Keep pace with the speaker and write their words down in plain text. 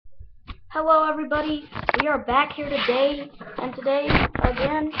Hello everybody, we are back here today, and today,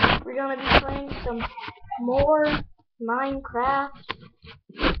 again, we're going to be playing some more Minecraft,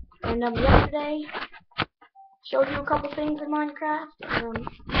 and yesterday, showed you a couple things in Minecraft, and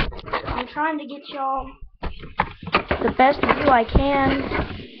I'm trying to get y'all the best view I can,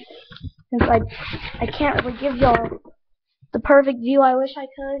 since I can't really give y'all the perfect view I wish I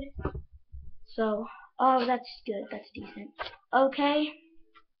could, so, oh, that's good, that's decent. Okay.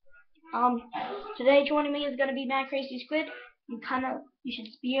 Today joining me is gonna be Mad Crazy Squid. You should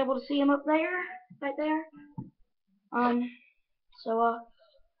be able to see him up there, right there.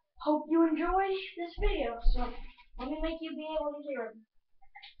 Hope you enjoy this video. So, let me make you be able to hear him.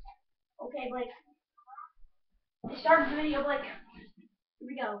 Okay, Blake. I started the video, Blake. Here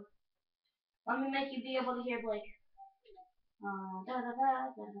we go. Let me make you be able to hear Blake.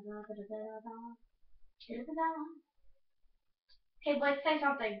 Okay, Blake, say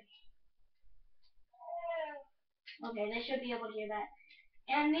something. Okay, they should be able to hear that.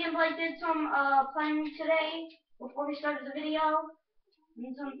 And me and Blake did some planning today before we started the video.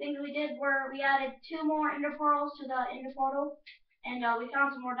 And some things we did were we added 2 more ender pearls to the ender portal, and we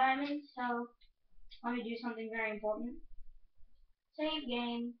found some more diamonds. So let me do something very important. Save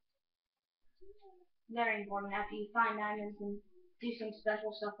game. Very important after you find diamonds and do some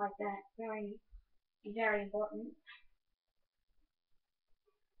special stuff like that. Very, very important.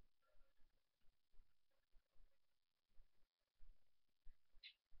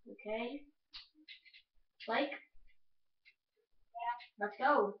 Okay. Blake? Let's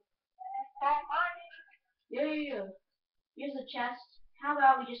go. Yeah. Here's the chest. How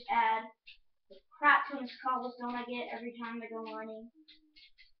about we just add the crap ton of cobblestone I get every time I go mining?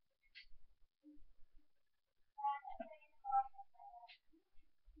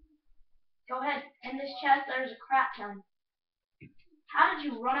 Go ahead. In this chest, there's a crap ton. How did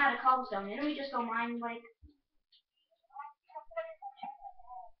you run out of cobblestone? Didn't we just go mine, like?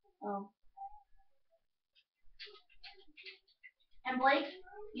 Oh. And Blake,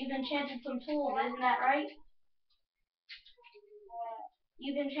 you've enchanted some tools, isn't that right?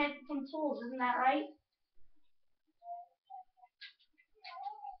 You've enchanted some tools, isn't that right?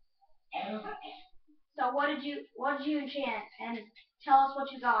 So what did you enchant? And tell us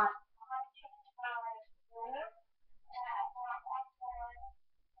what you got.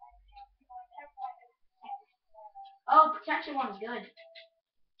 Oh, protection one is good.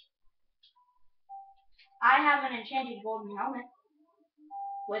 I have an enchanted golden helmet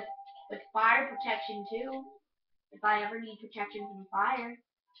with fire protection too. If I ever need protection from fire.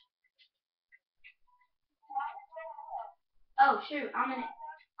 Oh shoot, I'm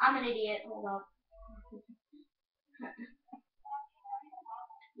an idiot. Hold up.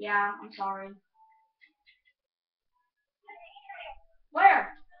 Yeah, I'm sorry.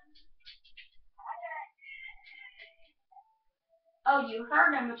 Where? Oh, you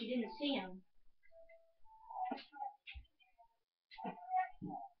heard him, but you didn't see him.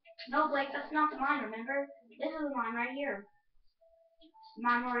 No, Blake, that's not the mine, remember? This is the mine right here.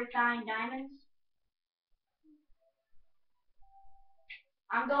 Mine where we find diamonds.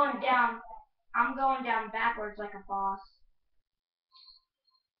 I'm going down backwards like a boss.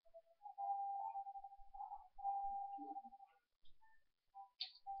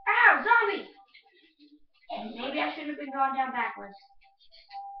 Ow, zombie! Maybe I shouldn't have been going down backwards.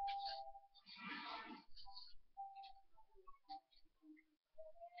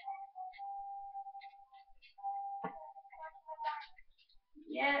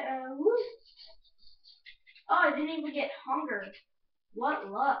 Yeah, woo. Oh, I didn't even get hunger. What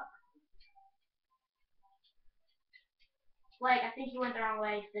luck. Like, I think you went the wrong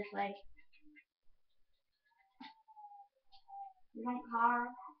way. It's this way. You want car?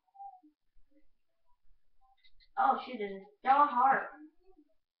 Oh, shoot, it's a heart.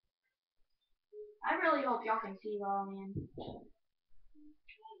 I really hope y'all can see though, man.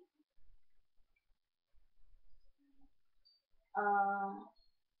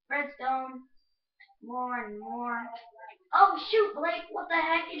 Redstone. More and more. Oh, shoot, Blake, what the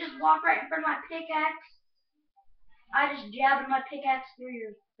heck? You just walked right in front of my pickaxe. I just jabbed my pickaxe through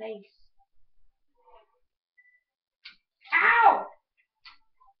your face. Ow!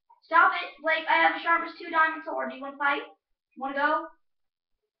 Stop it, Blake. I have a sharpest 2 diamond sword. Do you want to fight? Want to go?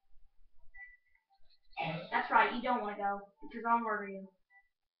 That's right, you don't want to go, because I'll murder you.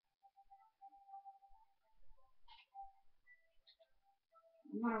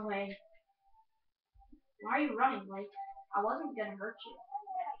 Run away. Why are you running, Blake? I wasn't gonna hurt you.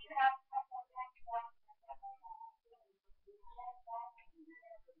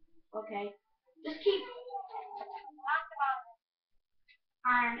 Okay. Just keep...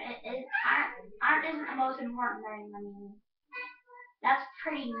 Iron isn't the most important thing. I mean, that's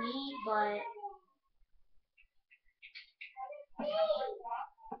pretty neat, but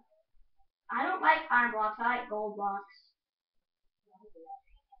I don't like iron blocks. I like gold blocks.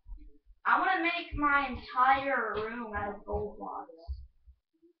 I want to make my entire room out of gold blocks.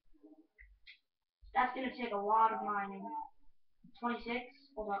 That's gonna take a lot of mining. 26.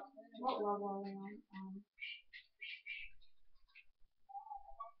 Hold up. What level are we on?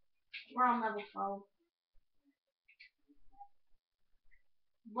 We're on level 12.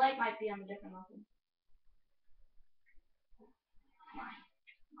 Blake might be on a different level. My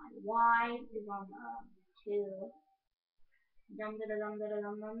Y is on 2. Dum da dum da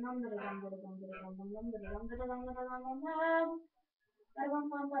dum dum dum da dum da dum da dum dum dum da dum da dum da dum da dum.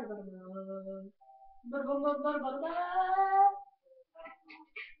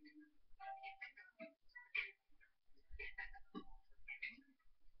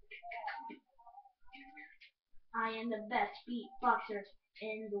 I am the best beatboxer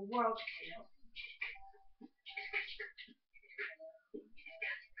in the world.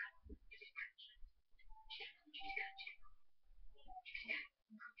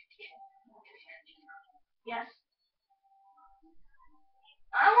 Yes.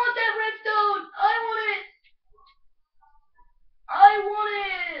 I want that redstone! I want it! I want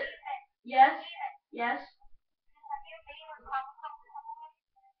it! Yes. Yes.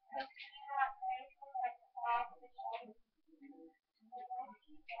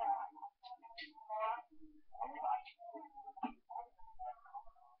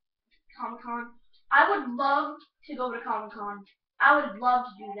 Comic Con. I would love to go to Comic Con. I would love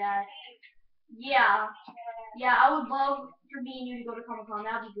to do that. Yeah. Yeah, I would love for me and you to go to Comic Con.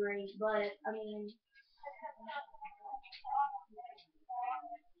 That'd be great. But, I mean,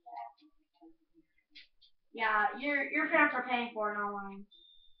 yeah, your parents are paying for it online.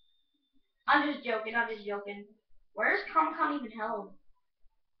 I'm just joking. I'm just joking. Where's Comic Con even held?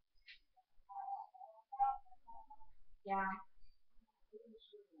 Yeah.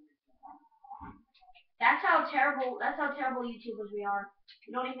 That's how terrible. That's how terrible YouTubers we are.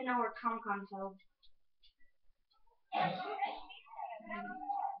 We don't even know where Comic Con is held.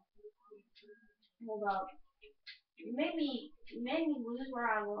 Hold up. You made me lose where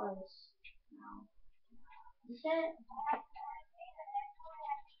I was. No. You said,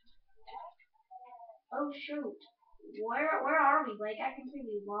 oh shoot. Where are we? Like I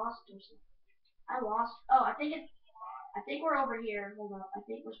completely lost or something. I lost. Oh, I think we're over here. Hold up. I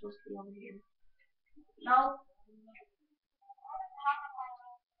think we're supposed to be over here. No.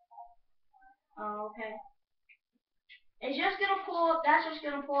 Oh, okay. It's just gonna pull up. That's just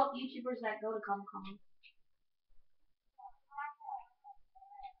gonna pull up YouTubers that go to Comic Con.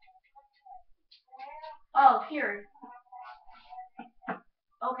 Oh, here.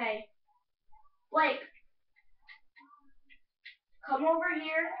 Okay. Blake, come over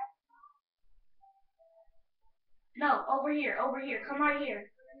here. No, over here. Over here. Come right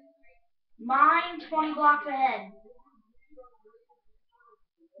here. Mine 20 blocks ahead.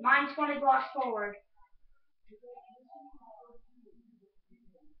 Mine 20 blocks forward.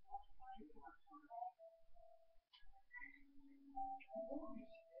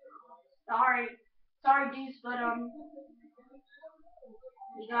 Sorry. Sorry, Deuce, but,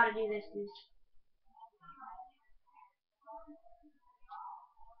 we gotta do this, Deuce.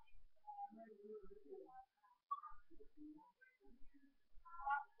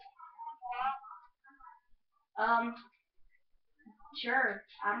 Um, sure.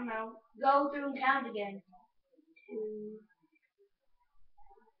 I don't know. Go through and count again. Two.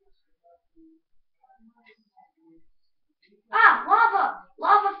 Ah, lava!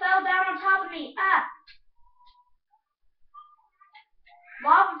 Lava fell down on top of me. Ah,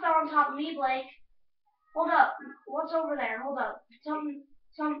 lava fell on top of me, Blake. Hold up. What's over there? Hold up. Some,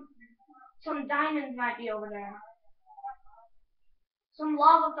 some diamonds might be over there. Some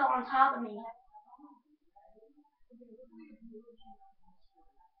lava fell on top of me.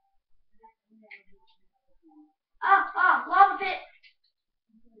 Ah, lava pit.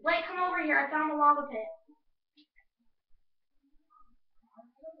 Blake, come over here. I found a lava pit.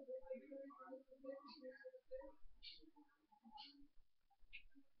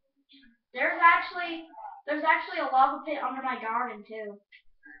 There's actually a lava pit under my garden too.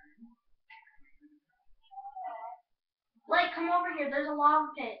 Blake, come over here. There's a lava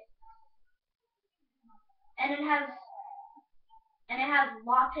pit, and it has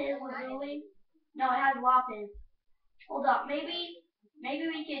lapis lazuli. No, it has lapis. Hold up. Maybe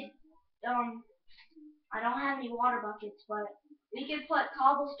we could I don't have any water buckets, but we could put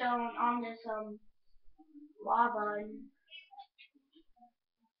cobblestone on this lava and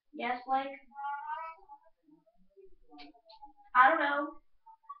Yes, Blake? I don't know.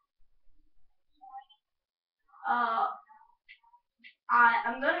 Uh,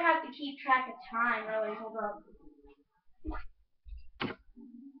 I'm gonna have to keep track of time. Really, hold up.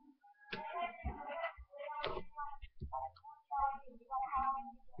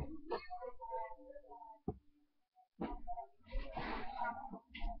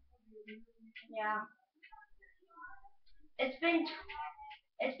 Yeah. It's been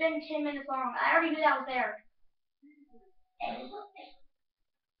it's been 10 minutes long. I already knew that was there.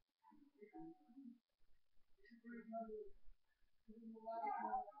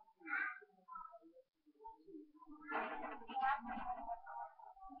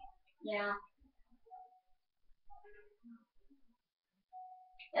 Yeah.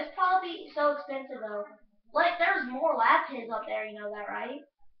 It's probably so expensive though. Like there's more lab kids up there, you know that, right?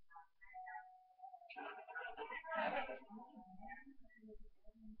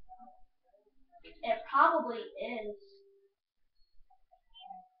 It probably is.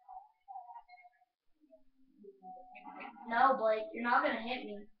 No, Blake, you're not gonna hit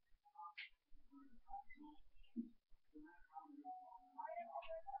me.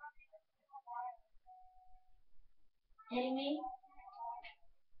 Hitting me?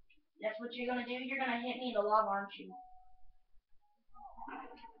 That's what you're gonna do? You're gonna hit me in the lava, aren't you?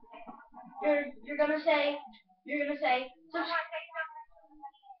 You're gonna say you're gonna say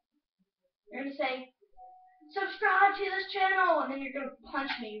you're gonna say subscribe to this channel and then you're gonna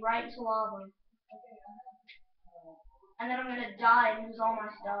punch me right into lava. And then I'm gonna die and lose all my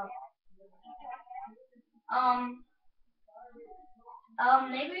stuff. Um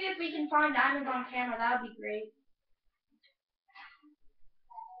maybe if we can find diamonds on camera that would be great.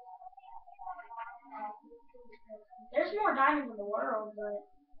 There's more diamonds in the world, but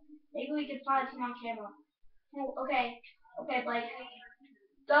maybe we could find some on camera. Oh, okay. Okay, Blake.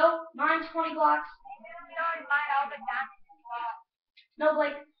 Go. Mine 20 blocks. No,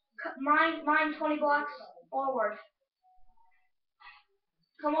 Blake. Mine 20 blocks forward.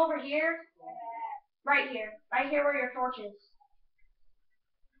 Come over here. Right here. Right here where your torch is.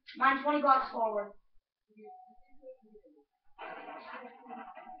 Mine 20 blocks forward.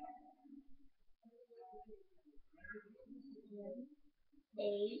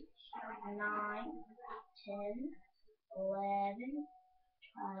 8, 9, 10, 11,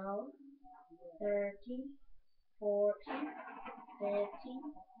 12, 13, 14, 15,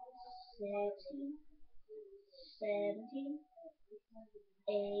 16, 17,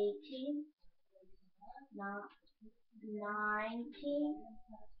 18, 19,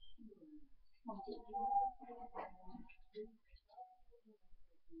 20.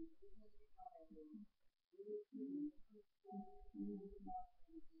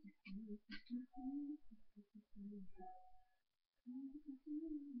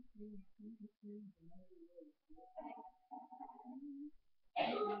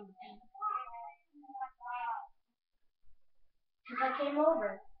 Because I came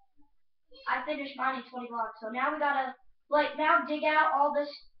over. I finished mine in 20 blocks. So now we gotta, like, now dig out all this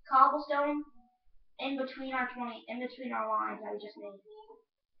cobblestone in between our lines that we just made.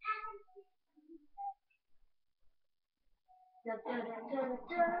 You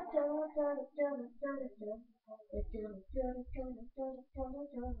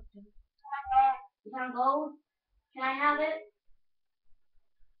found gold? Can I have it?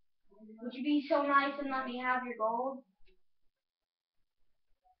 Would you be so nice and let me have your gold?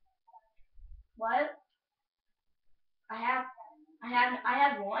 What? I have, I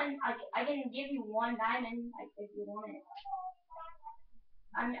have one. I can give you one diamond if you want it.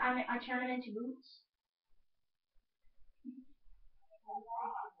 I turn them into boots.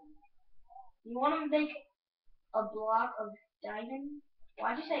 You want to make a block of diamond?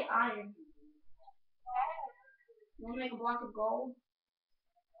 Why'd you say iron? You want to make a block of gold?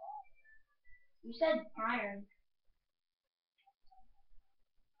 You said iron.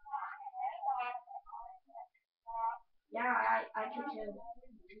 Yeah, I could too.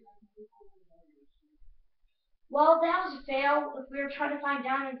 Well, that was a fail. If we were trying to find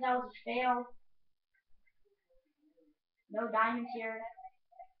diamonds, that was a fail. No diamonds here.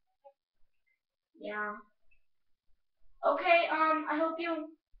 Yeah. Okay, I hope you...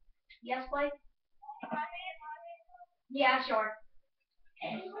 Yes, Blake? Yeah, sure.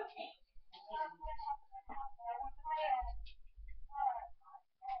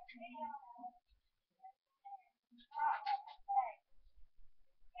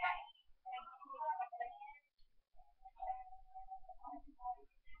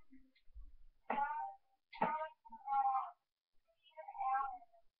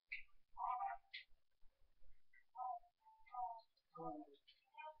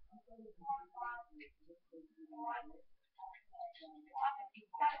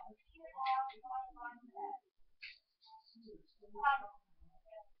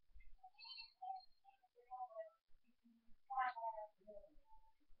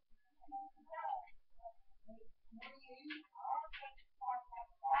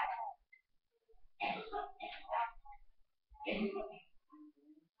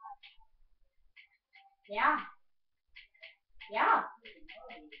 Yeah. Yeah.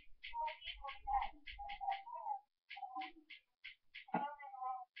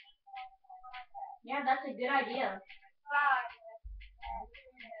 Yeah, that's a good idea.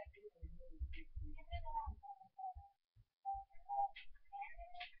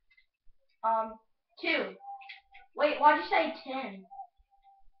 Um, 2. Wait, why'd you say 10?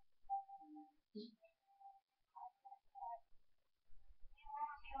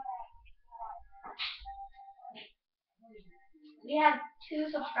 We have 2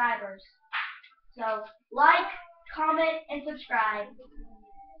 subscribers. So, like, comment, and subscribe.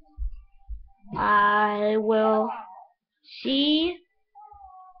 I will see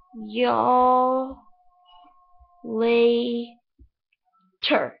y'all later.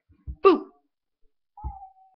 Boo!